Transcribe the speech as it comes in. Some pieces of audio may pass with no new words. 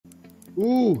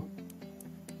Ooh.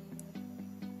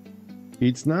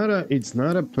 It's not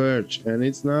a perch, and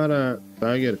it's not a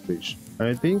tigerfish.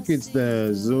 I think it's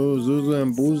the Zuzu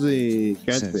and Boozy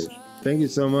catfish. Thank you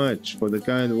so much for the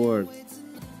kind words.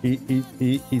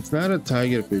 It's not a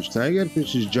tigerfish.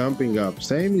 Tigerfish is jumping up.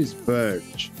 Same as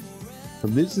perch.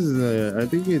 This is, I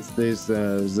think it's this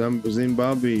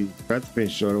Zimbabwe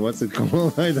catfish, or what's it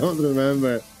called? I don't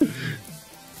remember.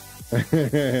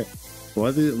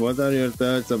 What are your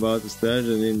thoughts about the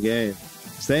sturgeon in game?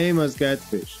 Same as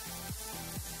catfish.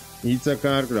 It's a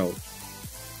cockroach.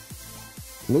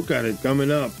 Look at it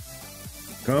coming up.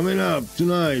 Coming up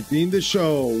tonight in the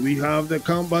show, we have the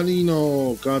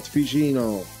Campanino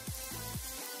Catfishino.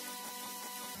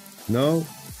 No,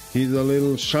 he's a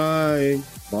little shy,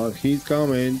 but he's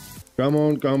coming. Come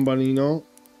on, Campanino.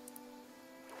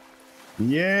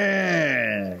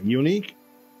 Yeah, unique.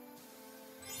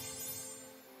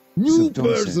 New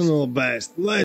personal best. Let's